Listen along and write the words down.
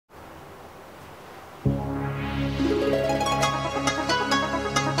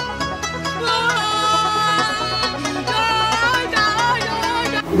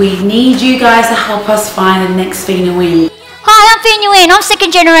We need you guys to help us find the next Phi Nguyen. Hi, I'm Phi Nguyen. I'm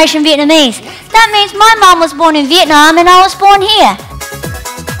second generation Vietnamese. That means my mum was born in Vietnam and I was born here.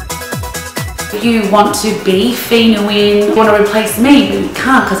 If you want to be Phi Nguyen, you want to replace me, but you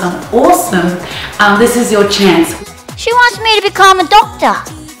can't because I'm awesome, this is your chance. She wants me to become a doctor.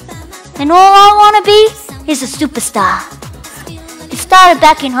 And all I want to be is a superstar. It started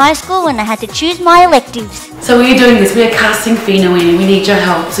back in high school when I had to choose my electives. So we're doing this, we're casting Phi Nguyen and we need your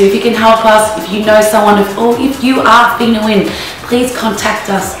help. So if you can help us, if you know someone, or if you are Phi Nguyen, please contact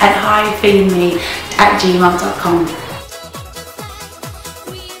us at hiphiandme@gmail.com.